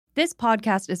This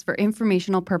podcast is for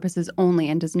informational purposes only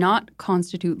and does not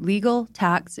constitute legal,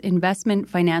 tax, investment,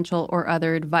 financial, or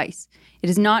other advice. It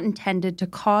is not intended to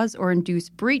cause or induce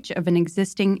breach of an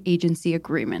existing agency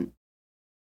agreement.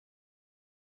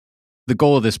 The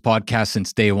goal of this podcast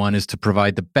since day one is to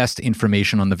provide the best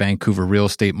information on the Vancouver real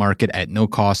estate market at no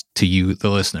cost to you, the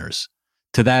listeners.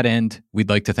 To that end, we'd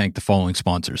like to thank the following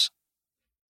sponsors.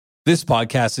 This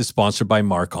podcast is sponsored by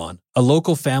Marcon, a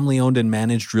local family-owned and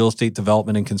managed real estate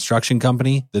development and construction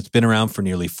company that's been around for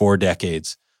nearly 4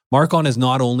 decades. Marcon is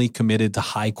not only committed to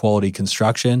high-quality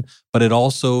construction, but it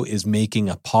also is making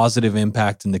a positive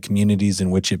impact in the communities in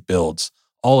which it builds,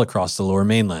 all across the Lower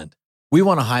Mainland. We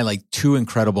want to highlight 2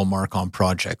 incredible Marcon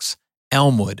projects.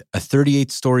 Elmwood, a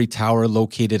 38-story tower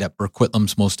located at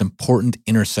Burquitlam's most important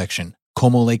intersection,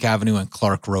 Como Lake Avenue and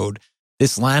Clark Road.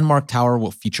 This landmark tower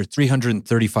will feature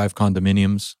 335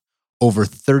 condominiums, over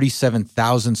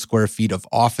 37,000 square feet of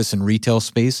office and retail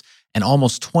space, and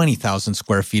almost 20,000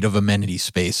 square feet of amenity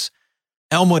space.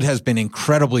 Elmwood has been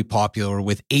incredibly popular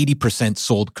with 80%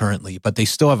 sold currently, but they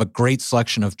still have a great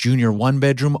selection of junior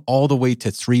 1-bedroom all the way to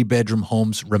 3-bedroom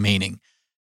homes remaining.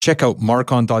 Check out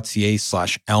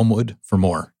marcon.ca/Elmwood for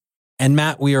more. And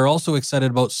Matt, we are also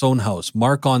excited about Sohn House,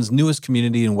 Marcon's newest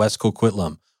community in West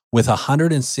Coquitlam. With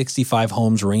 165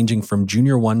 homes ranging from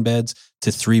junior 1-beds to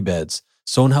 3-beds,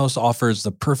 Sohn House offers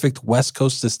the perfect West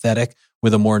Coast aesthetic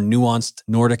with a more nuanced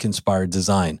Nordic-inspired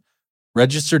design.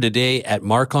 Register today at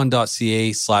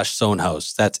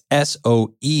marcon.ca/Sohnhaus. That's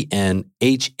SOENHAUS.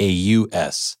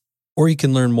 Or you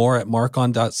can learn more at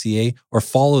marcon.ca or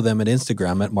follow them at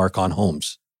Instagram at Marcon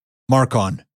Homes.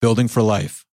 Marcon, building for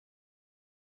life.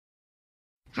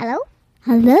 Hello?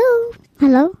 Hello?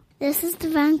 Hello? This is the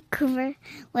Vancouver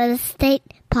Real Estate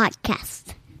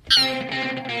Podcast.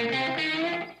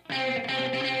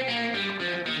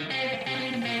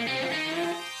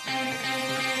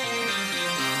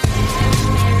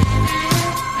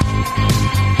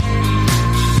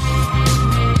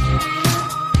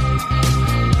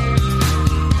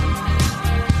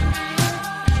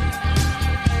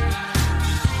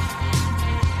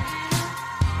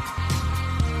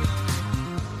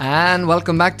 And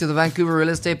welcome back to the Vancouver Real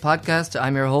Estate Podcast.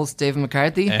 I'm your host, David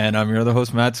McCarthy. And I'm your other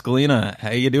host, Matt Scalina.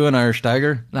 How you doing, Irish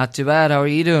Tiger? Not too bad. How are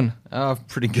you doing? Oh,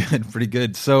 pretty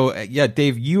good. So,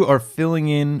 Dave, you are filling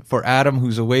in for Adam,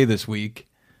 who's away this week,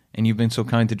 and you've been so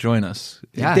kind to join us.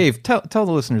 Yeah. Dave, tell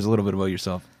the listeners a little bit about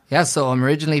yourself. Yeah, so I'm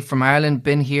originally from Ireland,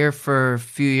 been here for a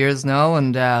few years now,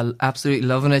 and absolutely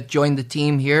loving it. Joined the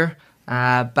team here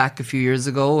back a few years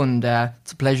ago, and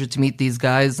it's a pleasure to meet these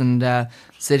guys and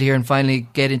sit here and finally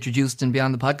get introduced and be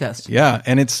on the podcast. Yeah,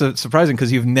 and it's surprising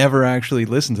because you've never actually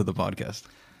listened to the podcast.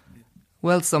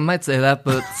 Well, some might say that,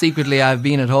 but secretly I've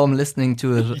been at home listening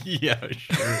to it. Yeah,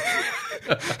 sure.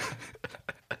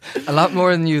 A lot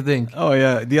more than you think. Oh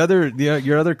yeah,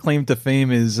 your other claim to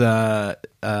fame is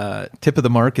tip of the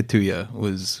market to you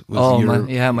was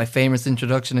my famous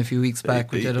introduction a few weeks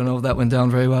back, which I don't know if that went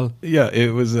down very well. Yeah,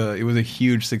 it was a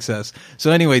huge success. So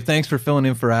anyway, thanks for filling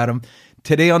in for Adam.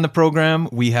 Today on the program,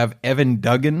 we have Evan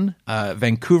Duggan, a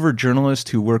Vancouver journalist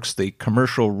who works the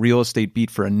commercial real estate beat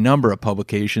for a number of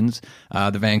publications,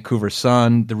 the Vancouver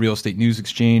Sun, the Real Estate News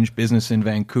Exchange, Business in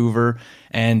Vancouver.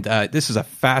 And this is a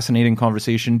fascinating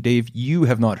conversation. Dave, you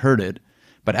have not heard it,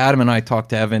 but Adam and I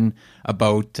talked to Evan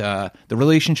about the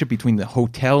relationship between the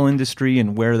hotel industry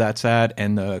and where that's at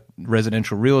and the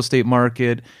residential real estate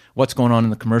market, what's going on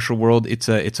in the commercial world. It's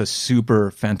a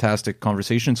super fantastic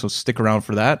conversation, so stick around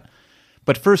for that.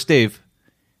 But first, Dave,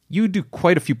 you do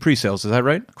quite a few pre-sales, is that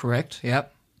right? Correct,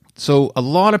 yep. So a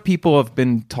lot of people have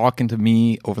been talking to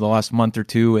me over the last month or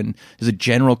two, and there's a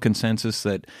general consensus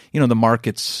that, the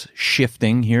market's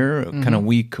shifting here, kind of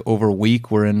week over week.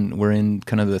 We're in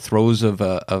kind of the throes of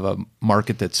a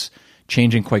market that's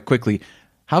changing quite quickly.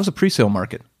 How's the pre-sale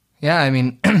market? Yeah, I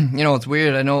mean, it's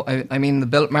weird. I know. I mean, the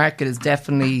built market is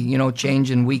definitely,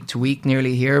 changing week to week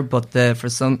nearly here. But for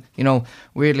some,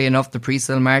 weirdly enough, the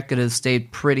pre-sale market has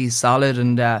stayed pretty solid.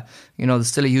 And, there's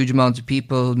still a huge amount of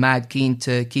people mad keen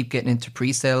to keep getting into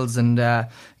pre-sales. And,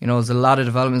 there's a lot of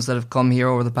developments that have come here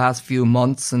over the past few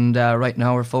months. And right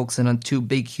now we're focusing on 2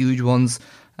 big, huge ones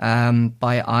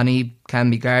by Ani,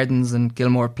 Canby Gardens and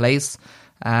Gilmore Place.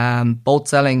 Both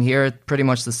selling here at pretty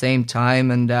much the same time,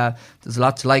 and there's a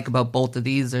lot to like about both of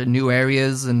these. They're new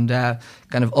areas and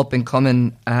kind of up and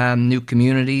coming new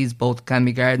communities. Both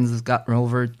Canby Gardens has gotten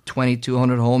over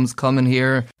 2,200 homes coming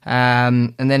here,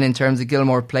 and then in terms of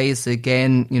Gilmore Place,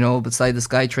 again, beside the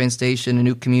SkyTrain station, a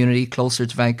new community closer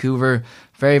to Vancouver.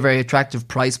 Very, very attractive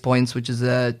price points, which is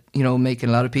making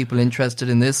a lot of people interested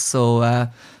in this. So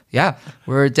yeah,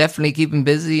 we're definitely keeping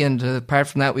busy. And apart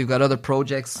from that, we've got other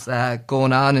projects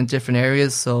going on in different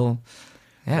areas. So,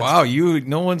 yeah. Wow,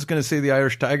 no one's going to say the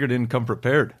Irish Tiger didn't come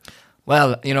prepared.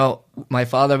 Well, my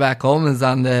father back home is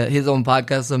on his own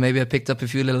podcast, so maybe I picked up a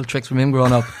few little tricks from him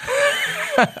growing up.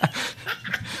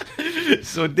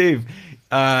 So, Dave,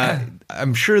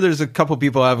 I'm sure there's a couple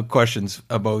people have questions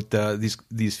about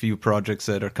these few projects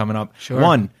that are coming up. Sure.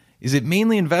 One, is it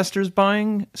mainly investors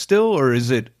buying still, or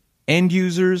is it end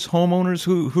users, homeowners?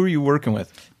 Who are you working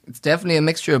with? It's definitely a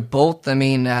mixture of both. I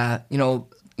mean,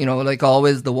 like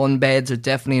always, the one beds are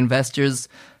definitely investors.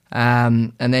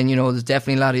 And then, there's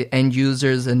definitely a lot of end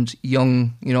users and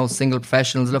young, single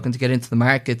professionals looking to get into the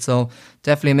market. So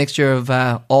definitely a mixture of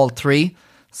all three.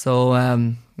 So,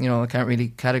 I can't really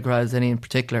categorize any in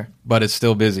particular. But it's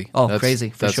still busy. Oh, crazy,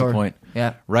 for that's sure. The point.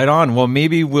 Yeah. Right on. Well,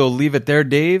 maybe we'll leave it there,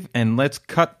 Dave, and let's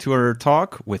cut to our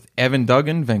talk with Evan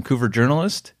Duggan, Vancouver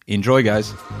journalist. Enjoy,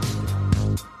 guys.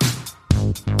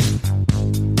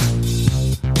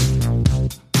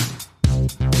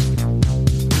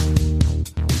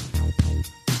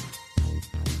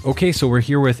 Okay, so we're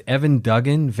here with Evan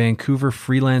Duggan, Vancouver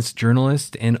freelance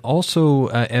journalist, and also,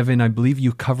 Evan, I believe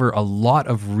you cover a lot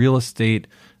of real estate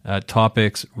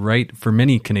topics, right, for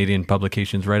many Canadian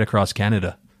publications right across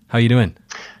Canada. How you doing?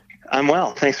 I'm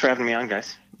well. Thanks for having me on,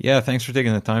 guys. Yeah, thanks for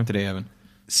taking the time today, Evan.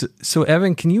 So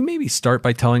Evan, can you maybe start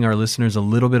by telling our listeners a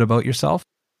little bit about yourself?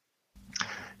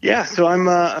 Yeah, so I'm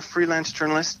a freelance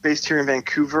journalist based here in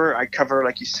Vancouver. I cover,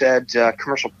 like you said,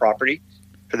 commercial property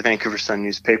for the Vancouver Sun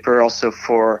newspaper, also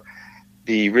for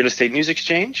the Real Estate News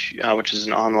Exchange, which is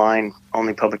an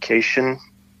online-only publication.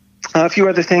 A few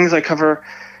other things. I cover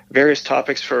various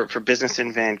topics for business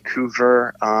in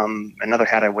Vancouver. Another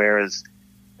hat I wear is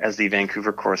as the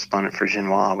Vancouver correspondent for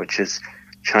Xinhua, which is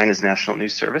China's national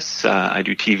news service. I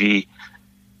do TV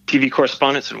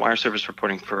correspondence and wire service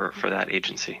reporting for that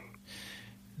agency.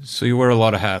 So you wear a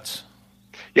lot of hats.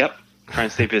 Yep, trying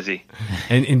to stay busy.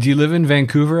 And do you live in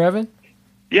Vancouver, Evan?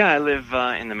 Yeah, I live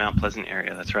in the Mount Pleasant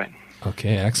area. That's right.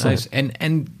 Okay, excellent. Nice.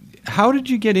 And how did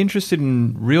you get interested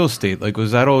in real estate? Like,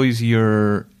 was that always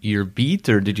your beat,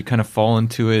 or did you kind of fall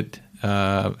into it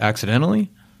accidentally?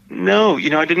 No,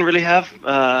 I didn't really have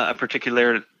a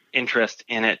particular interest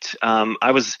in it.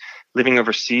 I was living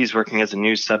overseas, working as a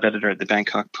news sub-editor at the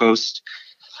Bangkok Post.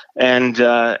 And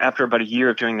after about a year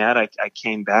of doing that, I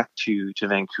came back to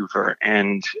Vancouver,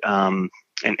 and an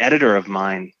editor of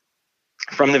mine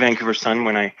from the Vancouver Sun,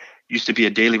 when I used to be a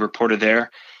daily reporter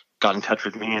there, got in touch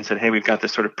with me and said, hey, we've got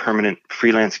this sort of permanent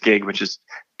freelance gig, which is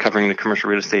covering the commercial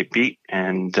real estate beat.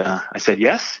 And I said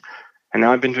yes. And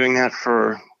now I've been doing that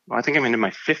for, I think I'm into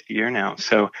my 5th year now.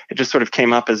 So it just sort of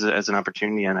came up as an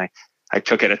opportunity, and I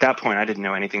took it. At that point, I didn't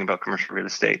know anything about commercial real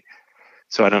estate.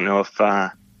 So I don't know if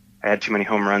I had too many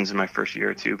home runs in my first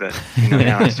year or two, but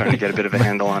now I'm starting to get a bit of a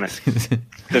handle on it.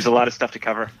 There's a lot of stuff to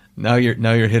cover. Now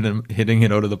you're hitting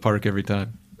it out of the park every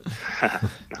time.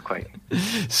 Not quite.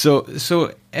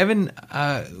 So Evan,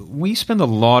 we spend a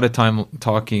lot of time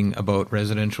talking about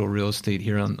residential real estate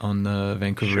here on the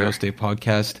Vancouver Real Estate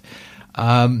Podcast.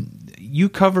 You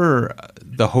cover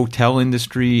the hotel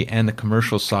industry and the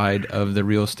commercial side of the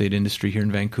real estate industry here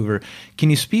in Vancouver. Can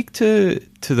you speak to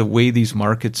the way these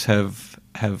markets have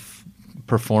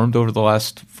performed over the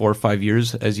last 4 or 5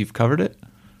 years as you've covered it?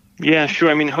 Yeah, sure.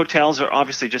 I mean, hotels are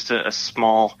obviously just a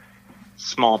small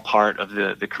part of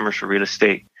the commercial real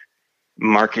estate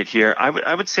market here.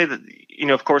 I would say that,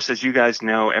 of course, as you guys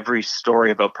know, every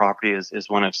story about property is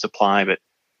one of supply, but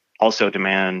also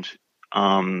demand.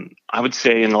 I would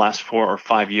say in the last 4 or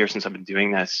 5 years since I've been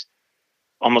doing this,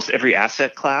 almost every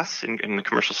asset class in the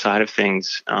commercial side of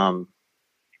things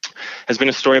has been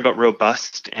a story about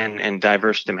robust and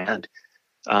diverse demand,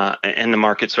 and the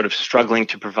market sort of struggling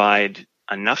to provide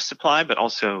enough supply, but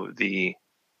also the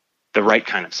right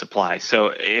kind of supply.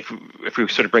 So if we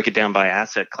sort of break it down by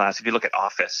asset class, if you look at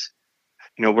office,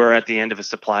 we're at the end of a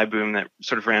supply boom that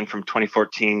sort of ran from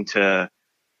 2014 to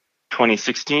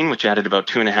 2016, which added about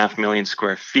 2.5 million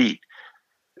square feet.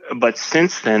 But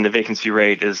since then, the vacancy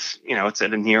rate is, it's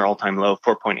at a near all-time low,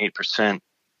 4.8%,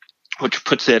 which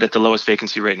puts it at the lowest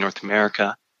vacancy rate in North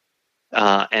America.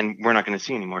 And we're not going to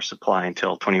see any more supply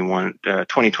until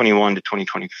 2021 to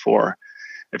 2024.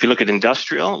 If you look at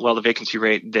industrial, well, the vacancy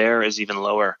rate there is even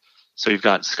lower. So you've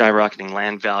got skyrocketing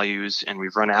land values, and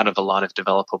we've run out of a lot of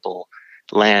developable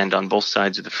land on both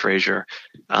sides of the Fraser.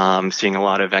 Seeing a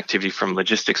lot of activity from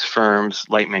logistics firms,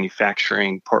 light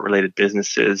manufacturing, port-related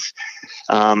businesses.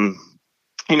 And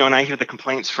I hear the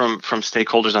complaints from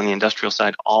stakeholders on the industrial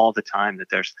side all the time that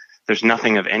there's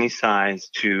nothing of any size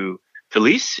to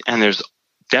lease, and there's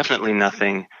definitely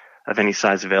nothing of any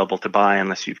size available to buy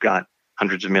unless you've got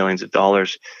hundreds of millions of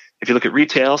dollars. If you look at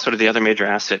retail, sort of the other major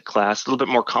asset class, a little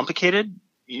bit more complicated.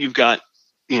 You've got,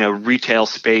 retail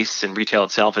space, and retail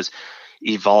itself is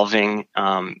evolving.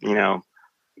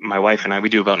 My wife and I, we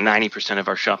do about 90% of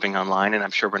our shopping online, and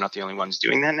I'm sure we're not the only ones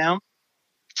doing that now.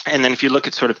 And then if you look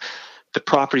at sort of the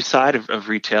property side of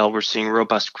retail, we're seeing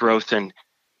robust growth in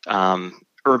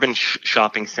urban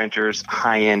shopping centers,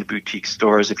 high-end boutique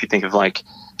stores. If you think of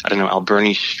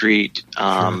Alberni Street,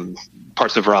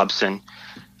 parts of Robson.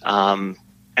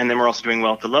 And then we're also doing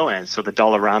well at the low end. So the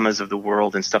Dollaramas of the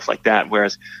world and stuff like that.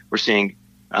 Whereas we're seeing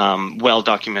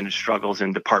well-documented struggles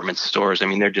in department stores. I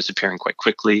mean, they're disappearing quite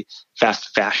quickly.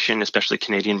 Fast fashion, especially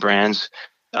Canadian brands,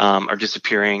 are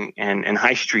disappearing. And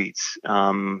high streets,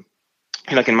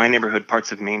 like in my neighborhood,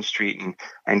 parts of Main Street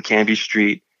and Canby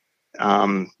Street,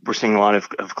 we're seeing a lot of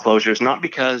closures, not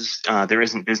because there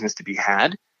isn't business to be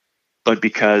had, but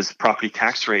because property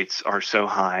tax rates are so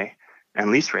high and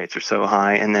lease rates are so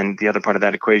high. And then the other part of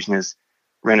that equation is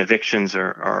rent evictions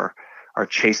are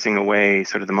chasing away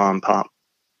sort of the mom and pop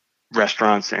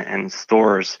restaurants and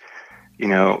stores,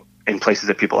 in places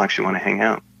that people actually want to hang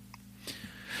out.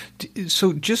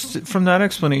 So just from that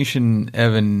explanation,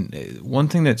 Evan, one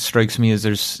thing that strikes me is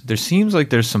there seems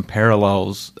like there's some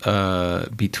parallels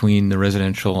between the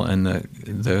residential and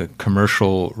the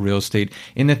commercial real estate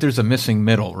in that there's a missing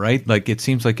middle, right? Like it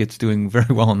seems like it's doing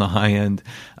very well on the high end,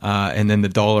 and then the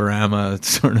Dollarama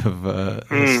sort of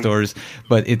stores,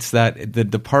 but it's that the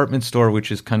department store,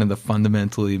 which is kind of the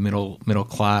fundamentally middle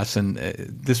class, and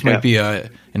this might be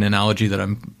an analogy that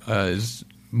I'm is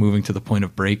moving to the point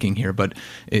of breaking here, but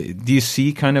do you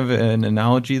see kind of an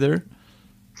analogy there?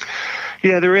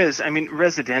 Yeah, there is. I mean,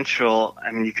 residential,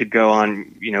 you could go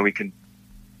on, we could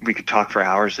talk for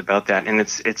hours about that. And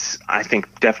it's, I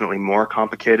think, definitely more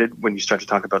complicated when you start to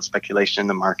talk about speculation in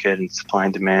the market and supply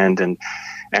and demand. And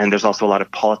there's also a lot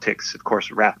of politics, of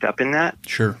course, wrapped up in that.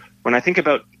 Sure. When I think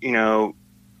about,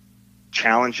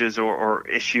 challenges or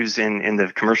issues in the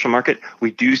commercial market,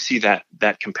 we do see that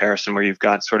comparison where you've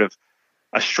got sort of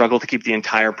a struggle to keep the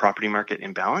entire property market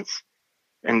in balance.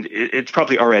 And it's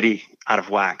probably already out of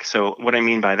whack. So what I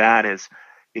mean by that is,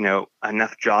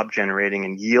 enough job generating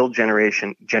and yield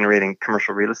generating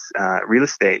commercial real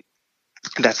estate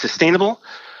that's sustainable,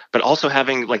 but also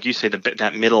having, like you say,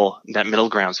 that middle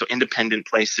ground. So independent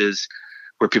places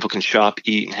where people can shop,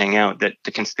 eat, and hang out that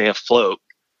can stay afloat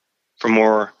for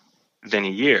more than a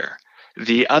year.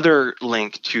 The other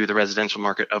link to the residential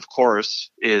market, of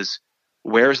course, is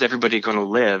where is everybody going to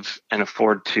live and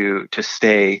afford to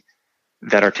stay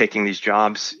that are taking these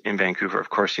jobs in Vancouver? Of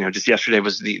course, just yesterday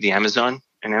was the Amazon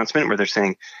announcement where they're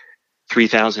saying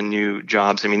 3,000 new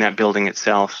jobs. I mean, that building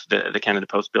itself, the Canada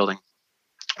Post building,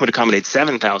 would accommodate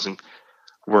 7,000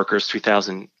 workers,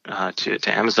 3,000 to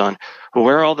Amazon. Well,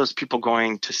 where are all those people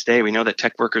going to stay? We know that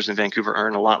tech workers in Vancouver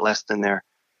earn a lot less than their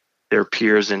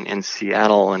peers in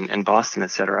Seattle and Boston, et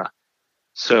cetera.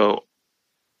 So,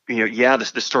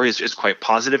 the story is quite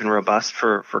positive and robust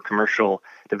for commercial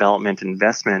development and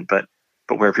investment, but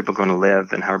where are people going to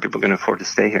live and how are people going to afford to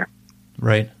stay here?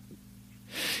 Right.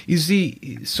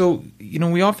 So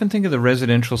we often think of the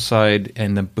residential side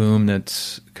and the boom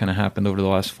that's kind of happened over the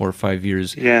last 4 or 5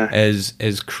 years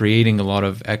as creating a lot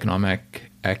of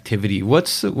economic activity.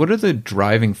 What are the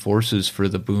driving forces for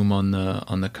the boom on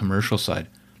the commercial side?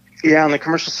 Yeah, on the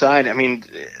commercial side,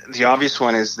 the obvious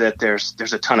one is that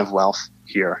there's a ton of wealth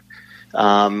here.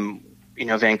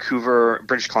 Vancouver,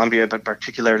 British Columbia, but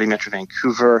particularly Metro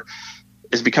Vancouver,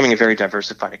 is becoming a very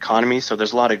diversified economy. So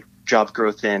there's a lot of job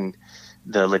growth in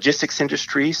the logistics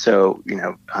industry. So,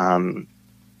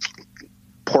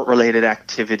 port-related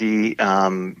activity,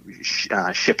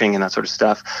 shipping and that sort of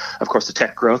stuff. Of course, the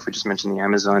tech growth, we just mentioned the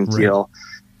Amazon deal.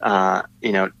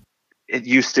 It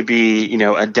used to be,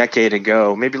 a decade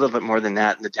ago, maybe a little bit more than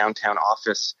that, in the downtown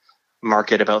office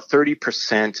market, about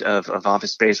 30% of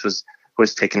office space was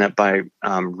taken up by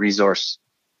resource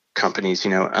companies,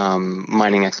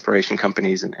 mining exploration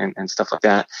companies and stuff like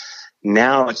that.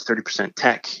 Now it's 30%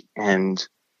 tech, and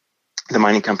the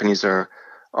mining companies aren't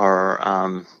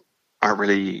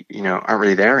really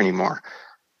there anymore.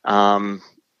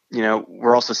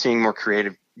 We're also seeing more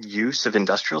creative use of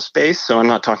industrial space. So I'm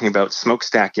not talking about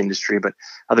smokestack industry, but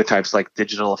other types like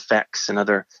digital effects and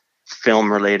other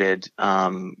film-related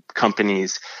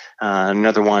companies.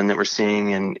 Another one that we're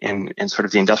seeing in sort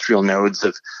of the industrial nodes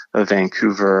of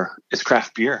Vancouver is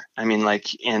craft beer. In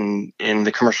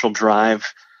the Commercial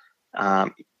Drive,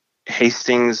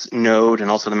 Hastings node,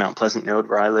 and also the Mount Pleasant node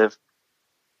where I live,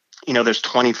 there's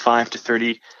 25 to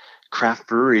 30 craft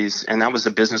breweries, and that was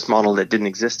a business model that didn't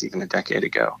exist even a decade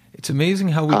ago. It's amazing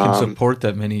how we can support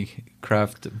that many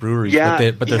craft breweries,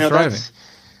 but they're thriving.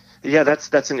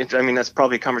 That's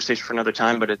probably a conversation for another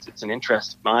time, but it's an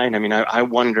interest of mine. I mean, I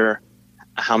wonder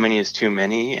how many is too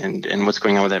many, and what's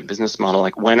going on with that business model.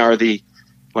 Like, when are the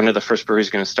first breweries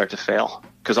going to start to fail?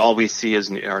 Because all we see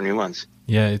are new ones.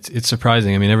 Yeah, it's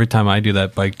surprising. I mean, every time I do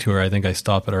that bike tour, I think I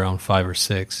stop at around 5 or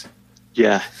 6.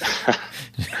 Yeah.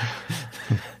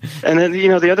 And then,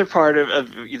 the other part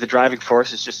of the driving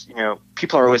force is just,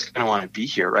 people are always going to want to be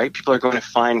here, right? People are going to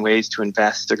find ways to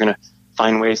invest. They're going to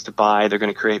find ways to buy. They're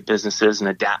going to create businesses and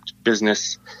adapt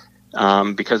business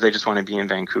because they just want to be in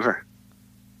Vancouver.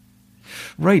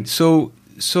 Right. So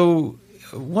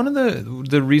one of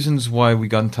the reasons why we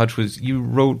got in touch was you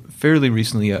wrote fairly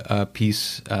recently a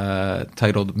piece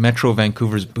titled "Metro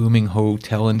Vancouver's Booming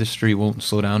Hotel Industry Won't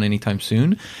Slow Down Anytime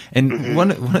Soon." And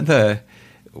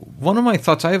one of my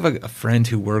thoughts, I have a friend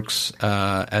who works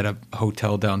at a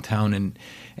hotel downtown,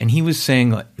 and he was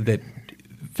saying that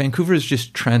Vancouver has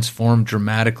just transformed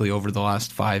dramatically over the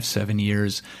last 5-7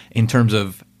 years in terms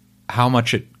of how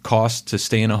much it costs to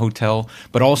stay in a hotel,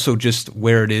 but also just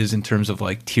where it is in terms of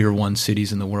like tier 1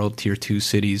 cities in the world, tier 2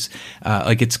 cities.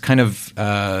 Like, it's kind of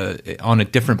on a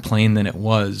different plane than it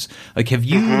was. Like,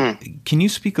 can you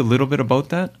speak a little bit about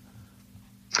that?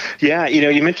 Yeah,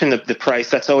 you mentioned the price.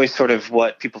 That's always sort of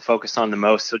what people focus on the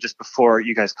most. So just before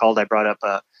you guys called, I brought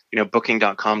up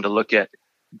booking.com to look at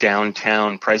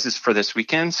downtown prices for this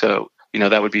weekend. So,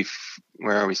 that would be,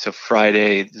 where are we? So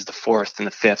Friday is the 4th and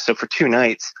the 5th. So for 2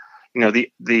 nights,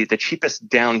 the cheapest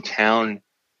downtown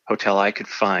hotel I could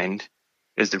find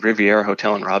is the Riviera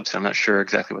Hotel in Robson. I'm not sure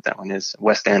exactly what that one is,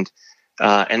 West End.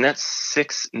 And that's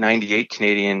 $698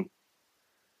 Canadian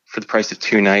for the price of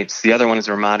 2 nights. The other one is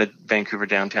Ramada Vancouver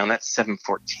downtown. That's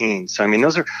 $714. So, I mean,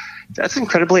 that's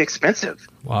incredibly expensive.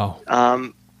 Wow.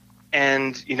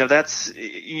 And,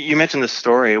 you mentioned the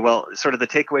story. Well, sort of the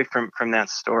takeaway from that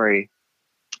story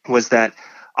was that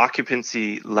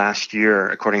occupancy last year,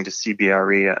 according to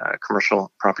CBRE, a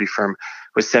commercial property firm,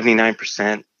 was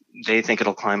 79%. They think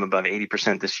it'll climb above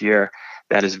 80% this year.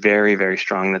 That is very, very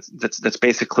strong. That's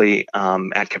basically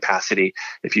at capacity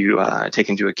if you take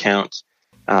into account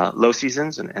low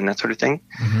seasons and that sort of thing.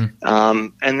 Mm-hmm.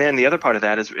 And then the other part of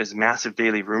that is massive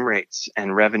daily room rates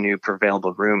and revenue per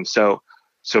available room. So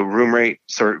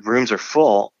rooms are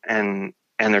full and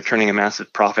they're turning a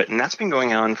massive profit. And that's been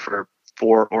going on for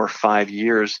 4 or 5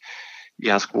 years.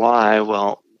 You ask why?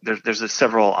 Well, there's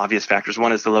several obvious factors.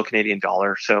 One is the low Canadian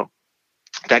dollar. So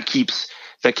that keeps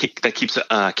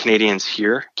Canadians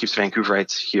here, keeps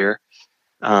Vancouverites here.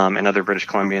 And other British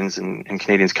Columbians and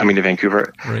Canadians coming to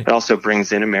Vancouver. Right. It also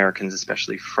brings in Americans,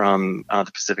 especially from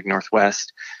the Pacific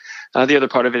Northwest. The other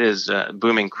part of it is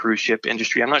booming cruise ship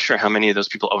industry. I'm not sure how many of those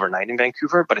people overnight in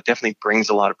Vancouver, but it definitely brings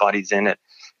a lot of bodies in,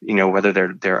 whether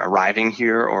they're arriving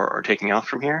here or taking off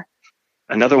from here.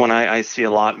 Another one I see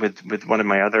a lot with one of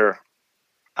my other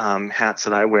hats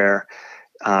that I wear,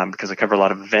 because I cover a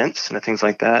lot of events and things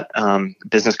like that,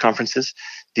 business conferences.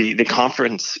 The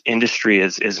conference industry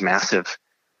is massive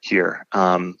here.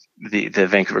 The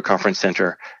Vancouver Conference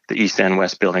Center, the East and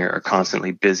West building are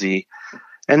constantly busy.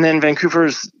 And then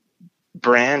Vancouver's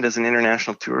brand as an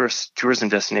international tourism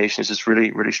destination is just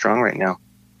really, really strong right now.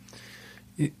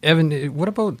 Evan, what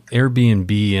about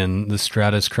Airbnb and the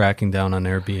Stratus cracking down on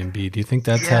Airbnb? Do you think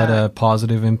that's had a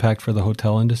positive impact for the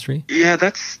hotel industry? Yeah,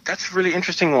 that's a really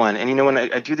interesting one. And when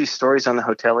I do these stories on the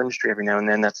hotel industry every now and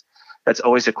then, that's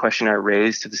always a question I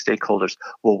raise to the stakeholders.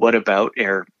 Well, what about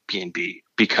Airbnb?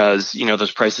 Because,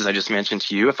 those prices I just mentioned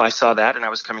to you, if I saw that and I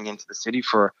was coming into the city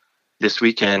for this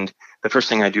weekend, the first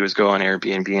thing I do is go on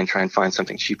Airbnb and try and find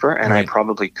something cheaper, and right. I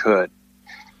probably could.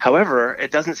 However,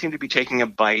 it doesn't seem to be taking a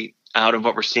bite out of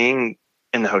what we're seeing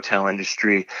in the hotel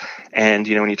industry. And,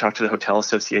 when you talk to the Hotel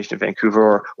Association of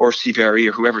Vancouver or CBRE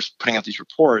or whoever's putting out these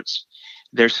reports,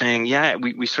 they're saying, yeah,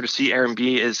 we sort of see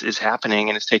Airbnb is happening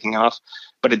and it's taking off,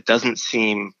 but it doesn't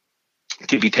seem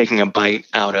to be taking a bite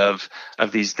out of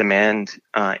these demand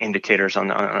indicators on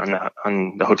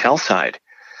the hotel side.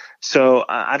 So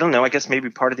I don't know. I guess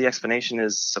maybe part of the explanation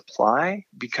is supply,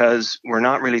 because we're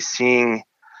not really seeing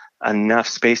enough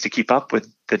space to keep up with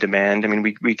the demand. I mean,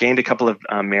 we gained a couple of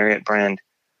Marriott brand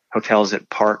hotels at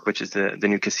Park, which is the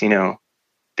new casino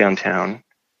downtown.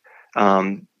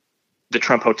 The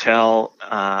Trump Hotel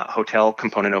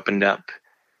component opened up,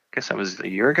 I guess that was a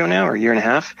year ago now, or a year and a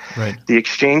half. Right. The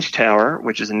Exchange Tower,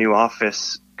 which is a new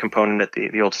office component at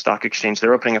the old Stock Exchange,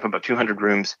 they're opening up about 200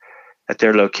 rooms at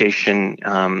their location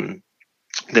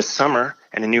this summer,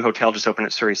 and a new hotel just opened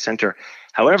at Surrey Center.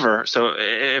 However, so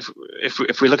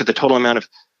if we look at the total amount of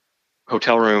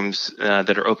hotel rooms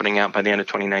that are opening out by the end of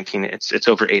 2019. It's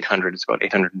over 800. It's about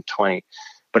 820.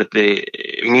 But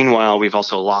meanwhile, we've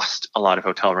also lost a lot of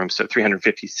hotel rooms. So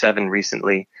 357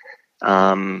 recently.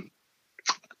 And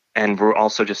we're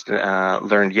also just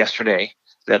learned yesterday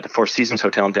that the Four Seasons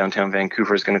Hotel in downtown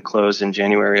Vancouver is going to close in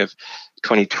January of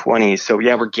 2020. So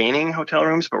yeah, we're gaining hotel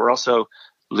rooms, but we're also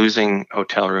losing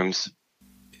hotel rooms.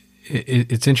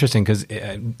 It's interesting because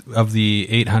of the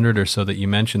 800 or so that you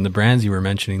mentioned, the brands you were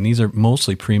mentioning, these are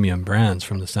mostly premium brands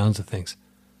from the sounds of things.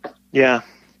 Yeah.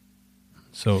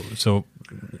 So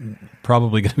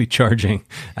probably going to be charging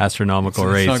astronomical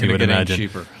rates, you would imagine.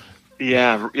 Cheaper.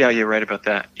 Yeah, you're right about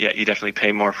that. Yeah, you definitely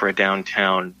pay more for a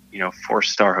downtown,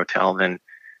 4-star hotel than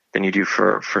you do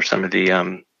for some of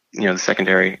the the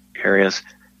secondary areas.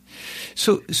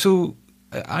 So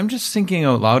I'm just thinking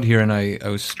out loud here, and I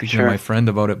was speaking to my friend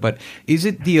about it, but is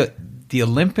it the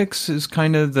Olympics is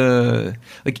kind of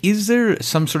is there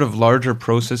some sort of larger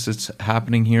process that's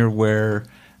happening here where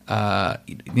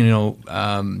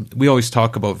we always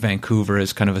talk about Vancouver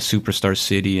as kind of a superstar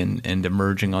city and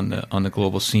emerging on the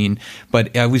global scene,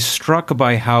 but I was struck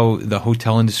by how the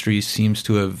hotel industry seems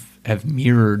to have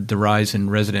mirrored the rise in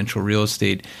residential real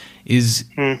estate.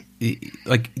 Do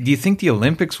you think the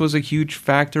Olympics was a huge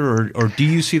factor, or do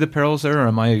you see the parallels there, or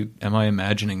am I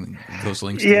imagining those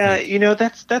links? Yeah,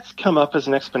 that's come up as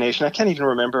an explanation. I can't even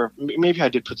remember. Maybe I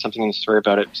did put something in the story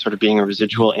about it sort of being a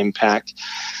residual impact,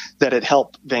 that it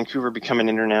helped Vancouver become an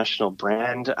international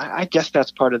brand. I guess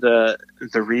that's part of the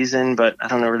reason, but I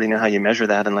don't really know how you measure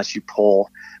that unless you poll.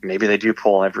 Maybe they do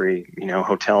poll every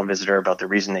hotel visitor about the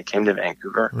reason they came to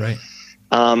Vancouver. Right.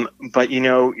 But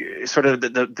sort of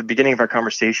the beginning of our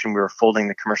conversation, we were folding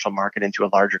the commercial market into a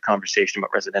larger conversation about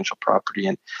residential property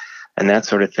and that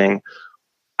sort of thing.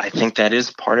 I think that is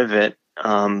part of it.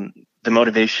 The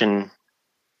motivation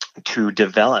to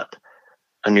develop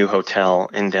a new hotel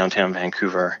in downtown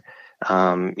Vancouver,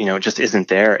 just isn't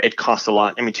there. It costs a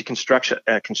lot. I mean, to construct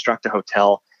a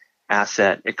hotel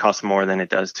asset, it costs more than it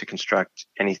does to construct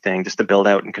anything. Just the build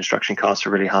out and construction costs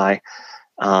are really high.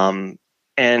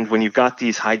 And when you've got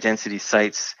these high density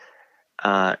sites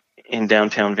in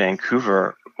downtown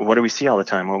Vancouver, what do we see all the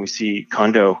time? Well, we see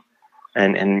condo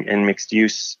and mixed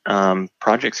use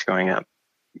projects going up.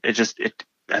 I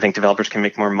think developers can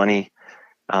make more money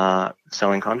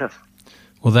selling condos.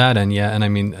 Well, and I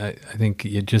mean, I think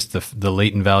just the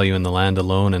latent value in the land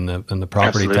alone and the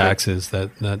property Absolutely. taxes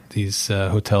that these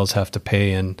hotels have to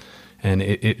pay, and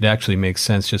it actually makes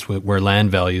sense just where land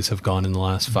values have gone in the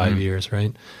last 5 years,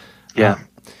 right? Yeah.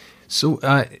 So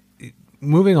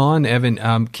moving on, Evan,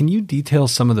 can you detail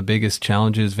some of the biggest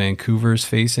challenges Vancouver's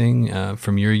facing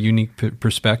from your unique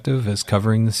perspective as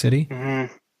covering the city?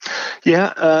 Mm-hmm.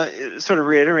 Yeah, sort of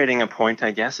reiterating a point, I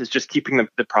guess, is just keeping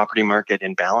the property market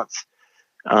in balance.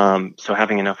 So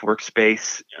having enough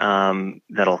workspace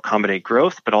that'll accommodate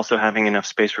growth, but also having enough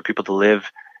space for people to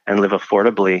live and live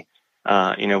affordably.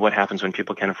 What happens when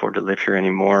people can't afford to live here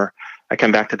anymore? I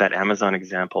come back to that Amazon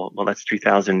example. Well, that's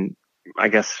 2,000. I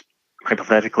guess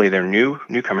hypothetically they're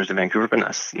newcomers to Vancouver, but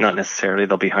not necessarily.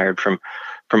 They'll be hired from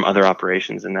other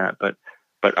operations and that. But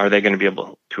are they going to be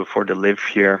able to afford to live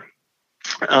here?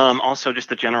 Also, just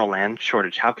the general land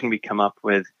shortage. How can we come up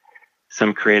with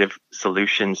some creative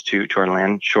solutions to our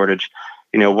land shortage?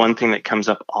 One thing that comes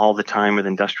up all the time with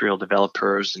industrial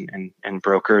developers and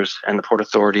brokers and the Port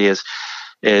Authority is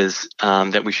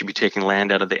that we should be taking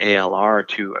land out of the ALR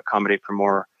to accommodate for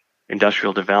more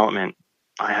industrial development.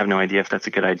 I have no idea if that's a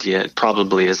good idea. It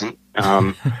probably isn't.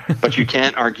 But you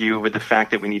can't argue with the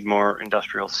fact that we need more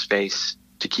industrial space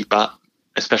to keep up,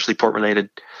 especially port-related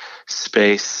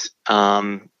space.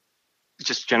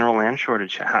 Just general land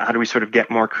shortage. How do we sort of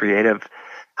get more creative?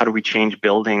 How do we change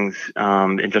buildings,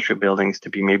 industrial buildings, to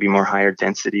be maybe more higher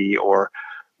density or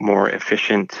more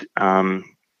efficient? A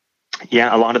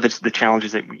lot of the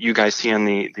challenges that you guys see on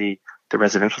the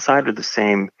residential side are the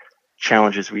same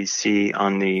challenges we see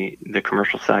on the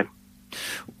commercial side.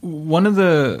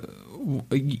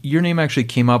 Your name actually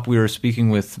came up. We were speaking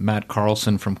with Matt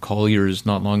Carlson from Colliers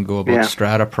not long ago about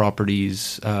strata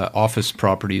properties, office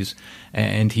properties,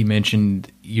 and he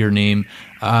mentioned your name.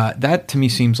 That to me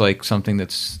seems like something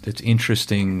that's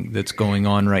interesting that's going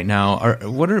on right now.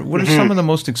 What are some of the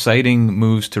most exciting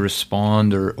moves to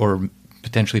respond or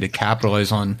potentially to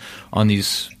capitalize on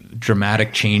these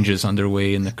dramatic changes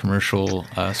underway in the commercial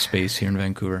space here in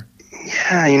Vancouver?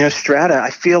 Yeah, strata. I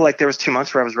feel like there was 2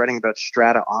 months where I was writing about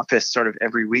strata office sort of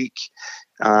every week.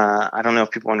 I don't know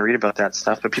if people want to read about that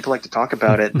stuff, but people like to talk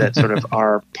about it that sort of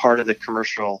are part of the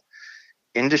commercial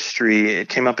industry. It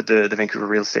came up at the Vancouver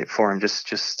Real Estate Forum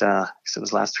just it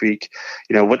was last week.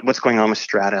 What's going on with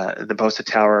strata? The Bosa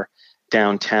Tower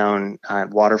downtown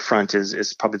waterfront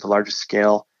is probably the largest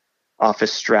scale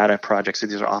office strata projects. So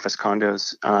these are office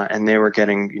condos, and they were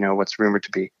getting, what's rumored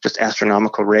to be just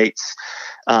astronomical rates.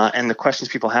 And the questions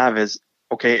people have is,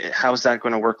 okay, how is that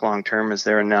going to work long term? Is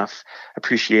there enough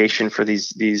appreciation for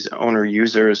these owner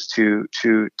users to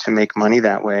make money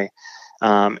that way?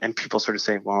 And people sort of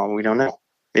say, well, we don't know.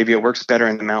 Maybe it works better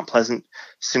in the Mount Pleasant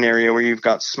scenario where you've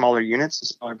got smaller units,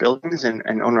 smaller buildings, and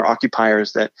owner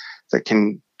occupiers that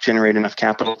can generate enough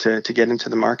capital to get into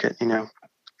the market,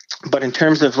 But in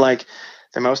terms of like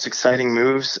the most exciting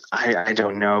moves, I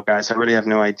don't know, guys. I really have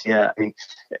no idea. I mean,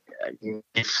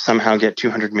 if somehow get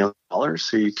 $200 million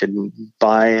so you can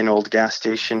buy an old gas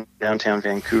station downtown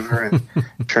Vancouver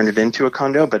and turn it into a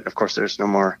condo. But of course, there's no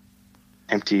more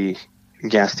empty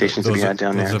gas stations that we had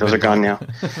down there. Those are gone now.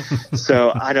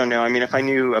 So I don't know. I mean, if I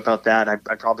knew about that,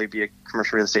 I'd probably be a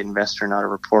commercial real estate investor, not a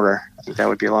reporter. I think that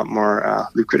would be a lot more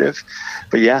lucrative.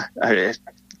 But yeah, I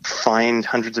find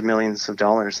hundreds of millions of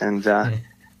dollars and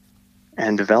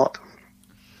develop.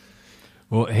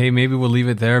 Well, hey, maybe we'll leave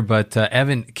it there. But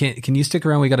Evan, can you stick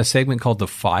around? We got a segment called The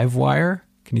Five Wire.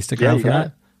 Can you stick around for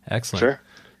that? Excellent. Sure.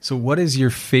 So what is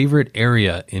your favorite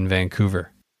area in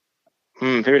Vancouver?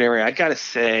 Favorite area? I got to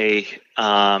say,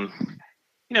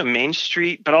 Main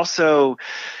Street, but also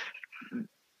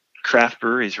craft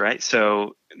breweries, right?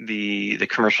 So the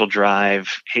Commercial Drive,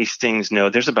 Hastings,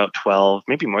 there's about 12,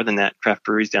 maybe more than that, craft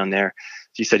breweries down there.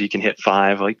 You said you can hit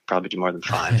 5. Well, you could probably do more than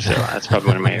 5. So that's probably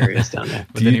one of my areas down there.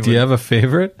 Do you have a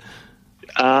favorite?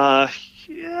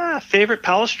 Yeah, favorite.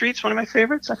 Powell Street's one of my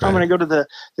favorites. I find when I go to the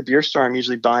beer store, I'm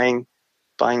usually buying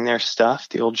their stuff.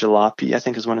 The old Jalopy, I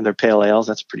think, is one of their pale ales.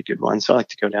 That's a pretty good one. So I like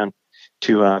to go down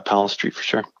to Powell Street for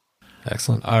sure.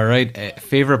 Excellent. All right.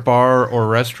 Favorite bar or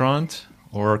restaurant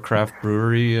or craft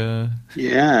brewery?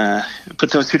 Yeah.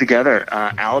 Put those two together.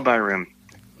 Alibi Room.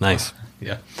 Nice.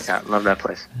 Yeah. Yeah, love that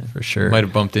place. For sure. Might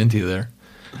have bumped into you there.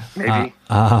 Maybe.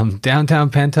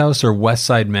 Downtown Penthouse or West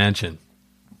Side Mansion?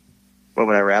 What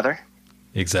would I rather?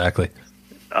 Exactly.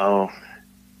 Oh,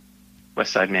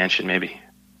 West Side Mansion, maybe.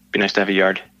 Be nice to have a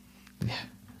yard.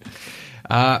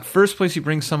 First place you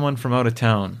bring someone from out of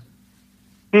town?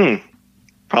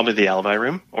 Probably the Alibi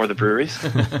Room or the breweries.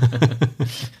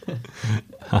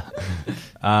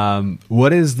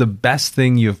 What is the best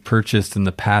thing you've purchased in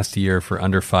the past year for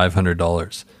under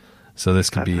 $500? So this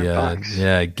could be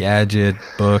a gadget,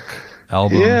 book,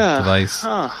 album, device.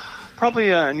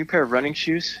 Probably a new pair of running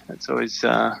shoes. That's always.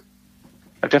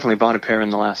 I've definitely bought a pair in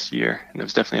the last year, and it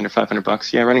was definitely under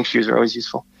 $500. Yeah, running shoes are always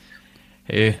useful.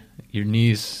 Hey, your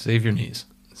knees, save your knees.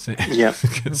 Yeah.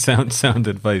 sound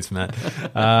advice, Matt.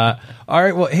 All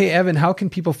right. Well, hey, Evan, how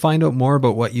can people find out more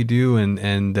about what you do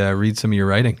and read some of your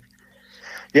writing?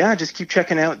 Yeah, just keep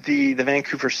checking out the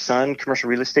Vancouver Sun commercial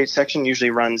real estate section.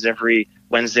 Usually runs every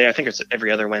Wednesday. I think it's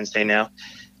every other Wednesday now.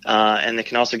 And they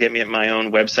can also get me at my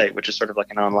own website, which is sort of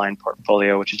like an online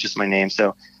portfolio, which is just my name.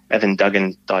 So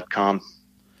evanduggan.com.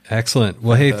 Excellent.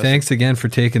 Well, hey, thanks again for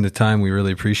taking the time. We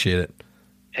really appreciate it.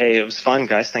 Hey, it was fun,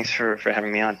 guys. Thanks for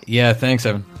having me on. Yeah, thanks,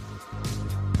 Evan.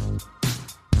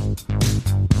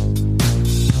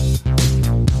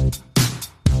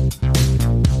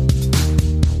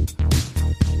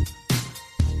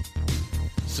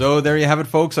 So there you have it,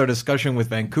 folks, our discussion with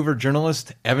Vancouver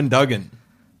journalist Evan Duggan.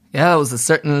 Yeah, it was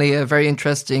certainly a very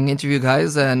interesting interview,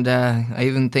 guys, and I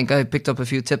even think I picked up a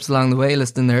few tips along the way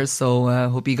listening there, so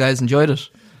hope you guys enjoyed it.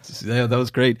 Yeah, that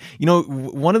was great.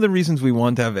 One of the reasons we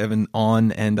want to have Evan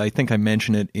on, and I think I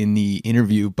mentioned it in the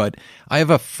interview, but I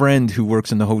have a friend who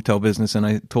works in the hotel business, and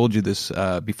I told you this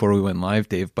before we went live,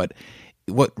 Dave, but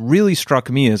what really struck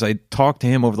me is I talked to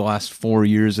him over the last 4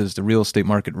 years as the real estate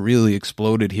market really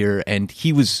exploded here, and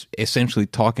he was essentially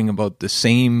talking about the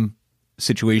same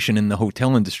situation in the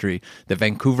hotel industry, that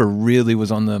Vancouver really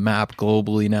was on the map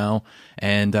globally now,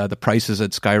 and the prices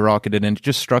had skyrocketed, and it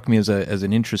just struck me as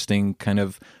an interesting kind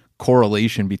of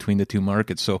correlation between the two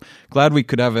markets. So glad we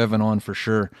could have Evan on for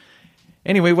sure.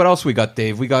 Anyway, what else we got,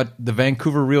 Dave? We got the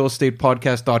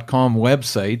VancouverRealEstatePodcast.com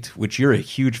website, which you're a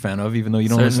huge fan of, even though you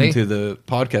don't listen to the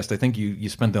podcast. I think you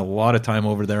spent a lot of time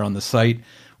over there on the site.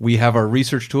 We have our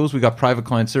research tools. We got private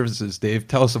client services. Dave,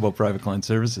 tell us about private client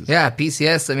services. Yeah,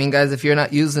 PCS. I mean, guys, if you're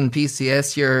not using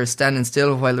PCS, you're standing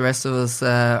still while the rest of us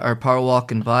are power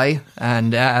walking by.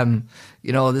 And,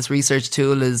 this research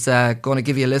tool is going to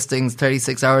give you listings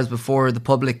 36 hours before the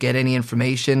public get any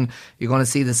information. You're going to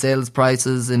see the sales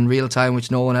prices in real time, which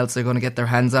no one else are going to get their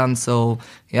hands on. So,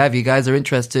 yeah, if you guys are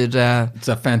interested. It's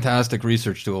a fantastic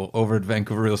research tool over at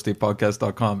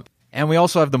VancouverRealEstatePodcast.com. And we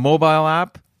also have the mobile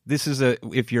app. This is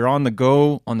if you're on the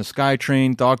go, on the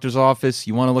SkyTrain, doctor's office,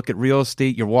 you want to look at real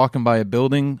estate, you're walking by a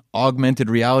building,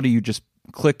 augmented reality, you just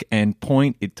click and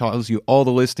point. It tells you all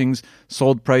the listings,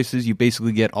 sold prices. You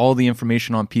basically get all the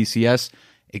information on PCS,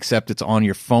 except it's on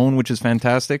your phone, which is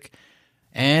fantastic.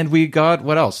 And we got,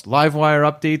 what else? Livewire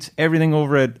updates, everything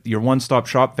over at your one-stop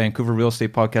shop,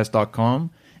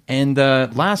 VancouverRealEstatePodcast.com. And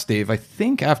last, Dave, I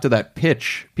think after that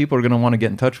pitch, people are going to want to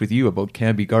get in touch with you about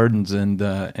Canby Gardens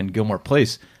and Gilmore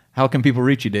Place. How can people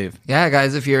reach you, Dave? Yeah,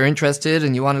 guys, if you're interested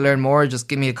and you want to learn more, just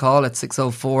give me a call at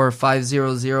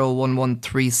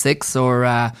 604-500-1136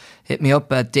 or hit me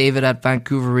up at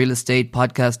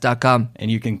david@VancouverRealEstatePodcast.com.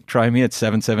 And you can try me at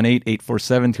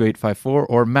 778-847-2854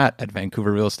 or Matt at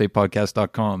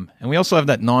VancouverRealEstatePodcast.com. And we also have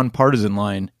that nonpartisan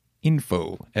line,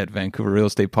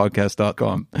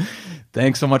 info@VancouverRealEstatePodcast.com.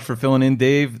 Thanks so much for filling in,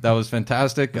 Dave. That was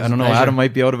fantastic. I don't know, Adam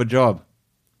might be out of a job.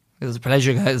 It was a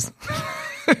pleasure, guys.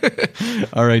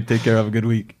 All right, take care. Have a good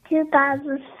week.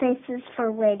 2000 Faces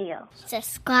for Radio.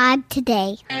 Subscribe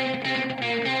today.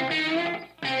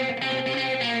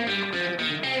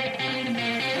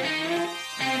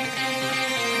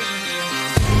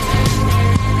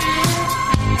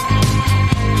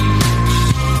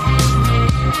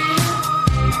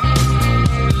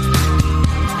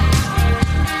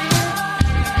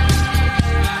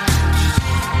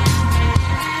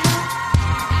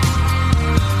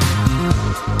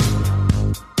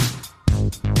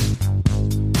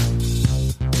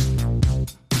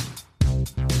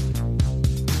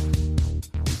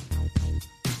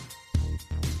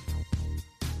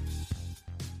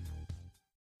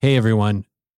 Hey everyone,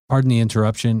 pardon the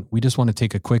interruption. We just want to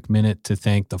take a quick minute to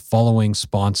thank the following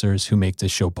sponsors who make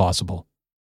this show possible.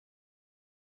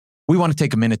 We want to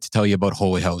take a minute to tell you about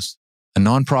Holy House, a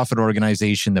nonprofit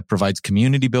organization that provides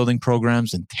community building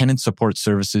programs and tenant support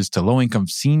services to low-income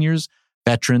seniors,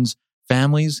 veterans,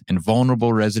 families, and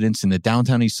vulnerable residents in the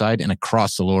downtown east side and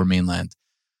across the lower mainland.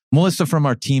 Melissa from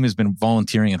our team has been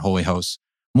volunteering at Holy House.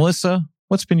 Melissa,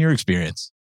 what's been your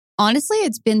experience? Honestly,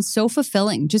 it's been so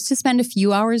fulfilling just to spend a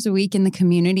few hours a week in the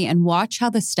community and watch how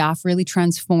the staff really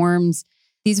transforms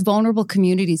these vulnerable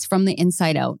communities from the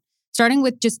inside out, starting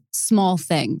with just small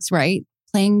things, right?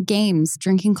 Playing games,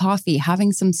 drinking coffee,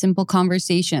 having some simple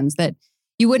conversations that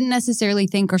you wouldn't necessarily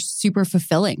think are super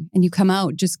fulfilling. And you come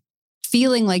out just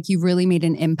feeling like you've really made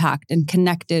an impact and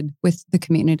connected with the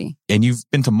community. And you've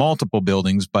been to multiple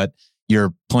buildings, but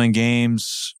you're playing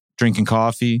games, drinking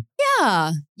coffee.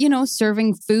 Yeah,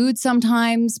 serving food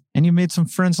sometimes. And you made some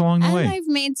friends along the way. And I've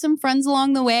made some friends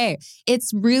along the way.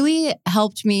 It's really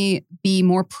helped me be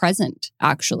more present,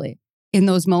 actually, in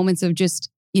those moments of just,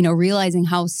 realizing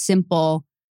how simple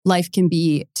life can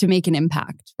be to make an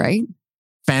impact, right?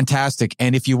 Fantastic.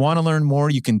 And if you want to learn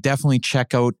more, you can definitely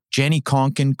check out Jenny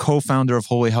Conkin, co-founder of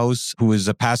Holy House, who is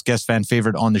a past guest fan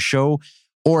favorite on the show,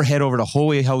 or head over to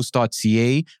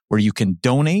holyhouse.ca where you can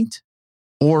donate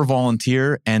or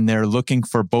volunteer, and they're looking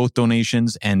for both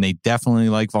donations, and they definitely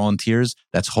like volunteers.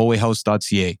 That's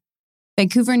holyhouse.ca.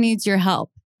 Vancouver needs your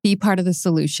help. Be part of the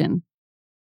solution.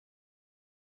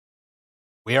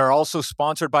 We are also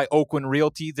sponsored by Oakwyn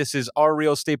Realty. This is our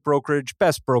real estate brokerage,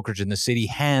 best brokerage in the city,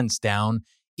 hands down.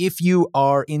 If you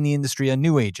are in the industry, a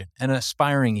new agent, an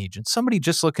aspiring agent, somebody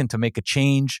just looking to make a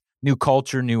change, new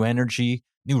culture, new energy,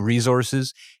 new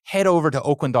resources, head over to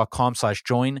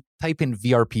oakwyn.com/join, type in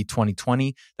VRP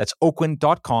 2020. That's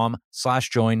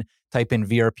oakwyn.com/join, type in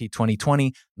VRP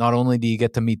 2020. Not only do you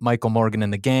get to meet Michael Morgan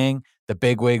and the gang, the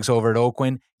bigwigs over at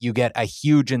Oakwyn, you get a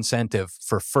huge incentive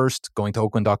for first going to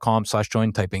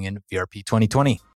oakwyn.com/join, typing in VRP 2020.